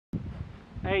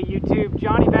Hey YouTube,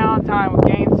 Johnny Valentine with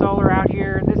Gain Solar out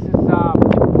here. This is one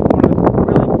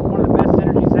of the best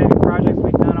energy saving projects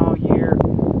we've done all year.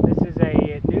 This is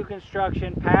a new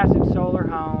construction passive solar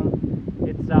home.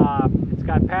 It's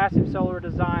got passive solar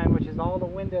design, which is all the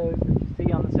windows that you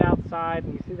see on the south side,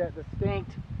 and you see that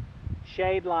distinct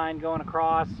shade line going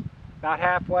across about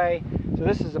halfway. So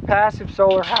this is a passive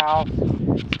solar house.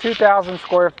 It's 2,000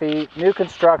 square feet, new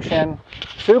construction,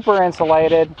 super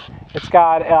insulated. It's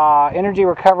got energy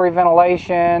recovery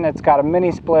ventilation. It's got a mini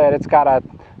split. It's got a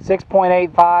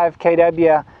 6.85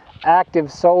 kW active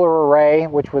solar array,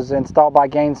 which was installed by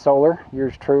Gain Solar,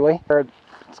 yours truly.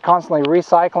 It's constantly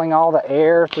recycling all the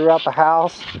air throughout the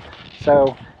house,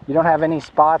 so you don't have any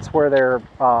spots where they're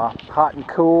hot and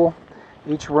cool.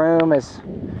 Each room is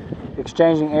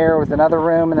exchanging air with another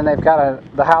room, and then they've got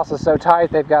the house is so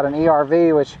tight they've got an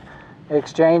ERV which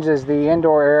exchanges the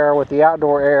indoor air with the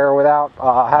outdoor air without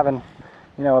having,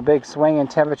 you know, a big swing in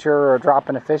temperature or a drop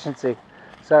in efficiency.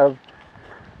 So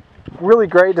really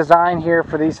great design here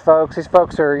for these folks. These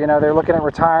folks are, you know, they're looking at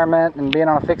retirement and being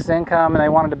on a fixed income, and they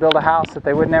wanted to build a house that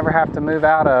they would never have to move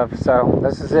out of. So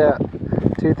this is it.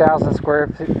 2,000 square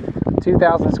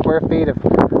feet of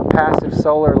passive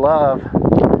solar love.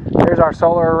 Here's our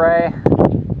solar array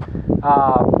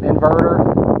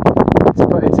inverter.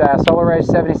 It's a SolarEdge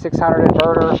 7600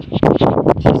 inverter.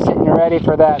 She's sitting ready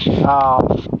for that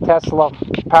Tesla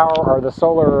power, or the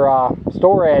solar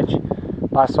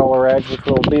StoreEdge by SolarEdge, which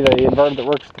will be the inverter that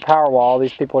works with the Powerwall.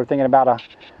 These people are thinking about an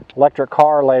electric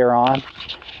car later on.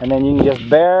 And then you can just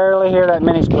barely hear that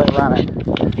mini split running.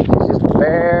 It's just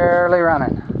barely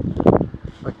running.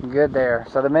 Looking good there.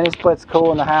 So the mini split's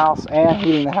cooling the house and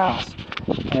heating the house.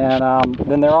 And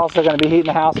then they're also going to be heating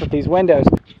the house with these windows.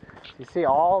 You see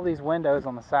all these windows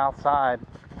on the south side.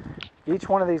 Each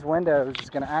one of these windows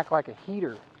is going to act like a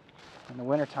heater in the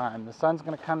wintertime. The sun's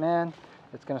going to come in,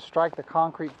 it's going to strike the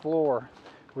concrete floor,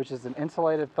 which is an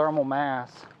insulated thermal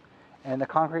mass, and the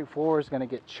concrete floor is going to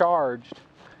get charged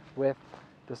with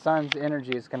the sun's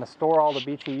energy. It's going to store all the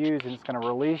BTUs, and it's going to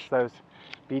release those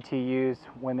BTUs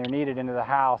when they're needed into the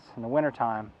house in the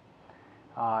wintertime.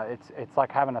 It's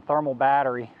like having a thermal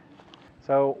battery.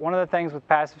 So one of the things with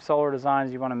passive solar design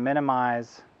is you want to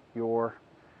minimize your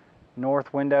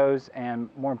north windows, and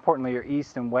more importantly your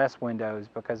east and west windows,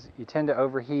 because you tend to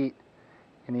overheat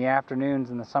in the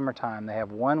afternoons in the summertime. They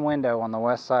have one window on the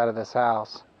west side of this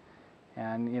house,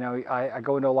 and you know, I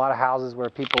go into a lot of houses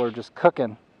where people are just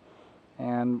cooking,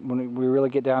 and when we really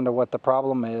get down to what the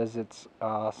problem is, it's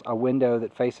a window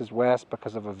that faces west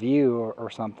because of a view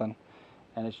or something,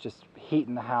 and it's just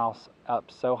heating the house up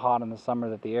so hot in the summer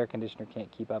that the air conditioner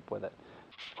can't keep up with it.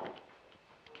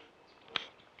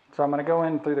 So I'm going to go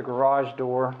in through the garage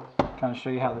door, kind of show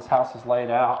you how this house is laid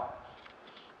out.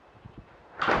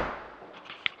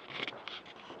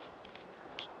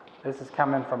 This is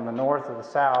coming from the north or the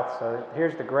south. So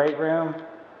here's the great room.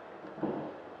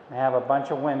 They have a bunch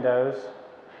of windows.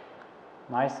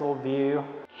 Nice little view.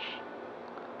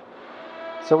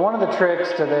 So one of the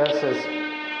tricks to this is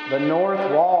the north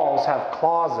walls have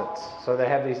closets. So they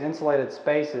have these insulated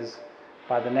spaces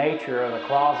by the nature of the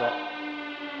closet.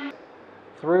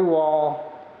 Through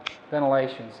wall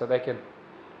ventilation, so they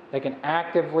can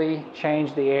actively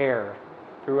change the air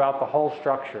throughout the whole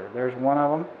structure. There's one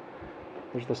of them.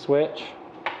 There's the switch.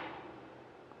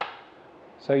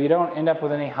 So you don't end up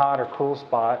with any hot or cool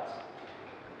spots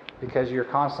because you're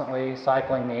constantly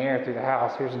cycling the air through the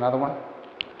house. Here's another one.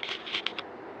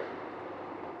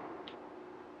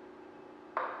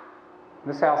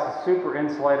 This house is super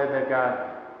insulated. They've got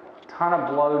a ton of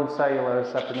blown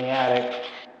cellulose up in the attic,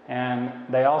 and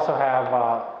they also have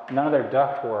none of their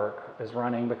duct work is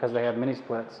running because they have mini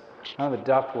splits. None of the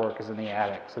duct work is in the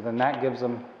attic, so then that gives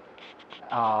them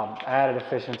added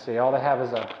efficiency. All they have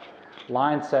is a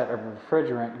line set of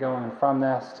refrigerant going from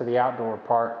this to the outdoor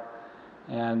part,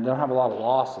 and they don't have a lot of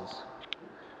losses.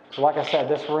 So like I said,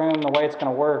 this room, the way it's going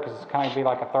to work is it's kind of be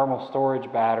like a thermal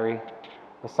storage battery.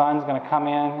 The sun's going to come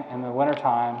in the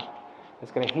wintertime.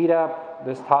 It's going to heat up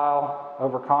this tile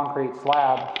over concrete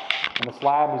slab, and the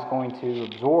slab is going to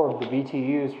absorb the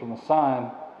BTUs from the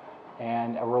sun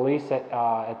and release it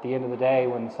at the end of the day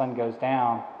when the sun goes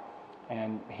down,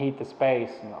 and heat the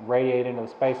space and radiate into the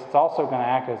space. It's also going to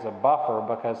act as a buffer,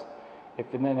 because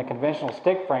if in a conventional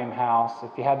stick frame house,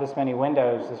 if you had this many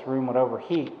windows, this room would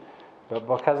overheat. But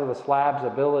because of the slab's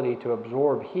ability to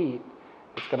absorb heat,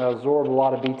 it's going to absorb a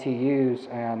lot of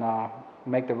BTUs and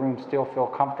make the room still feel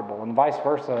comfortable. And vice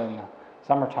versa in the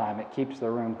summertime, it keeps the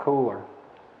room cooler.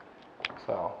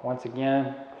 So once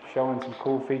again, showing some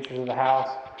cool features of the house.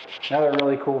 Another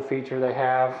really cool feature they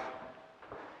have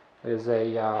is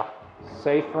a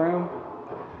safe room.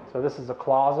 So this is a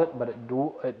closet, but it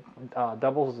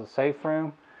doubles as a safe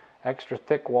room. Extra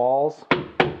thick walls,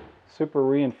 super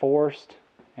reinforced,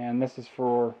 and this is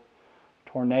for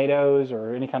tornadoes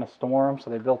or any kind of storm. So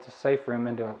they built a safe room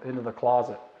into the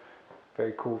closet.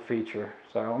 Very cool feature.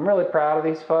 So I'm really proud of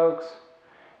these folks.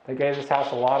 They gave this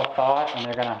house a lot of thought, and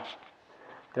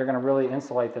they're gonna really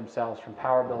insulate themselves from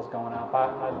power bills going up.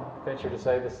 I venture to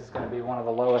say this is going to be one of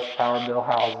the lowest power bill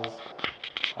houses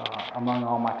among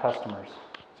all my customers.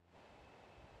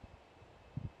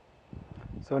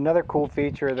 So another cool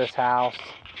feature of this house,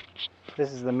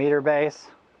 this is the meter base.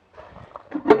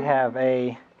 They have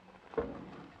went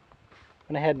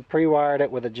ahead and pre-wired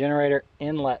it with a generator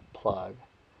inlet plug.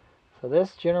 So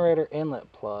this generator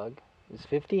inlet plug is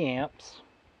 50 amps.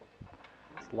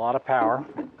 It's a lot of power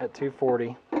at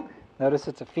 240. Notice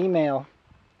it's a female,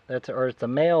 or it's a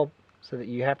male, so that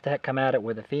you have to come at it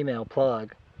with a female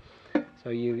plug. So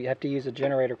you have to use a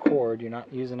generator cord. You're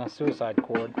not using a suicide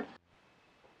cord.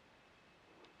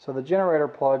 So the generator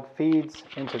plug feeds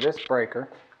into this breaker,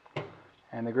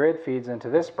 and the grid feeds into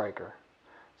this breaker.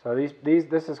 So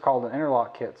this is called an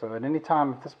interlock kit. So at any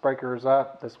time if this breaker is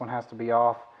up, this one has to be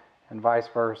off, and vice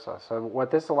versa. So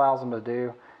what this allows them to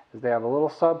do is they have a little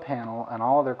sub panel, and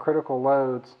all of their critical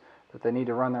loads that they need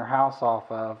to run their house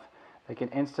off of, they can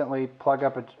instantly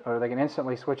they can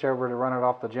instantly switch over to run it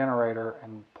off the generator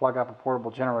and plug up a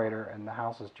portable generator, and the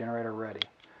house is generator ready.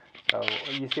 So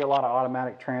you see a lot of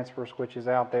automatic transfer switches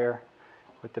out there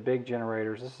with the big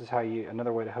generators. This is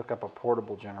another way to hook up a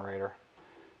portable generator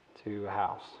to a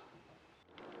house.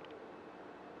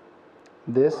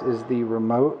 This is the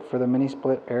remote for the mini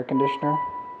split air conditioner,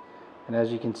 and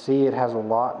as you can see, it has a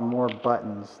lot more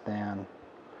buttons than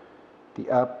the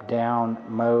up, down,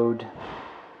 mode,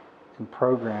 and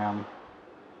program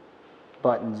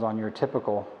buttons on your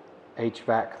typical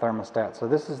HVAC thermostat. So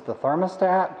this is the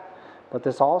thermostat, but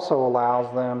this also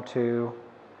allows them to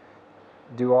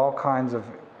do all kinds of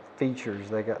features.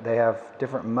 They have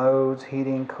different modes,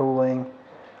 heating, cooling.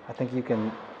 I think you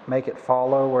can make it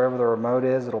follow wherever the remote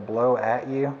is. It'll blow at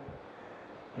you.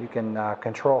 You can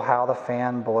control how the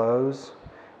fan blows.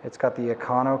 It's got the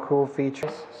EconoCool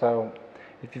features. So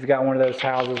if you've got one of those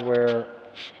houses where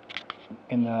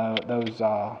in those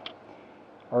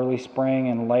early spring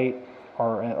and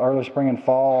early spring and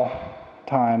fall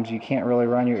times you can't really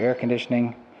run your air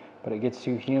conditioning, but it gets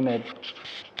too humid,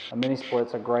 a mini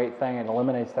split's a great thing. It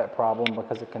eliminates that problem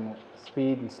because it can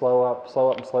speed and slow up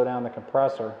and slow down the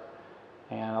compressor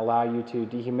and allow you to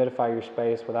dehumidify your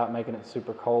space without making it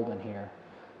super cold in here.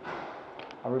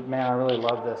 Man, I really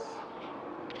love this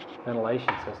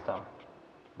ventilation system.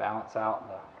 Balance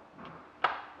out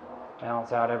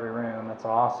every room. That's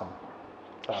awesome.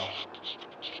 So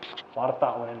a lot of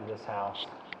thought went into this house.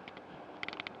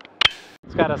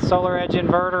 It's got a SolarEdge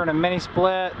inverter and a mini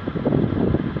split.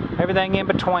 Everything in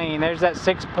between. There's that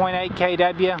 6.8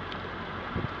 kW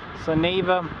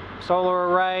Soneva solar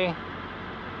array,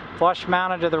 flush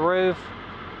mounted to the roof.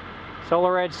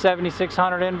 SolarEdge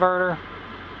 7600 inverter.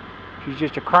 She's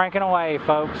just cranking away,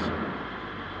 folks.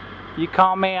 You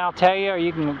call me, I'll tell you, or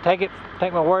you can take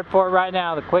my word for it right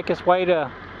now. The quickest way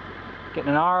to get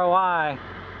an ROI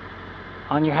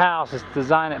on your house is to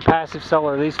design it passive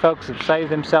solar. These folks have saved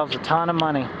themselves a ton of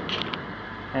money,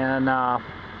 and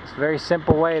it's a very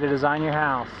simple way to design your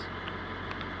house.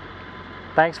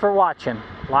 Thanks for watching.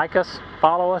 Like us,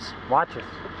 follow us, watch us.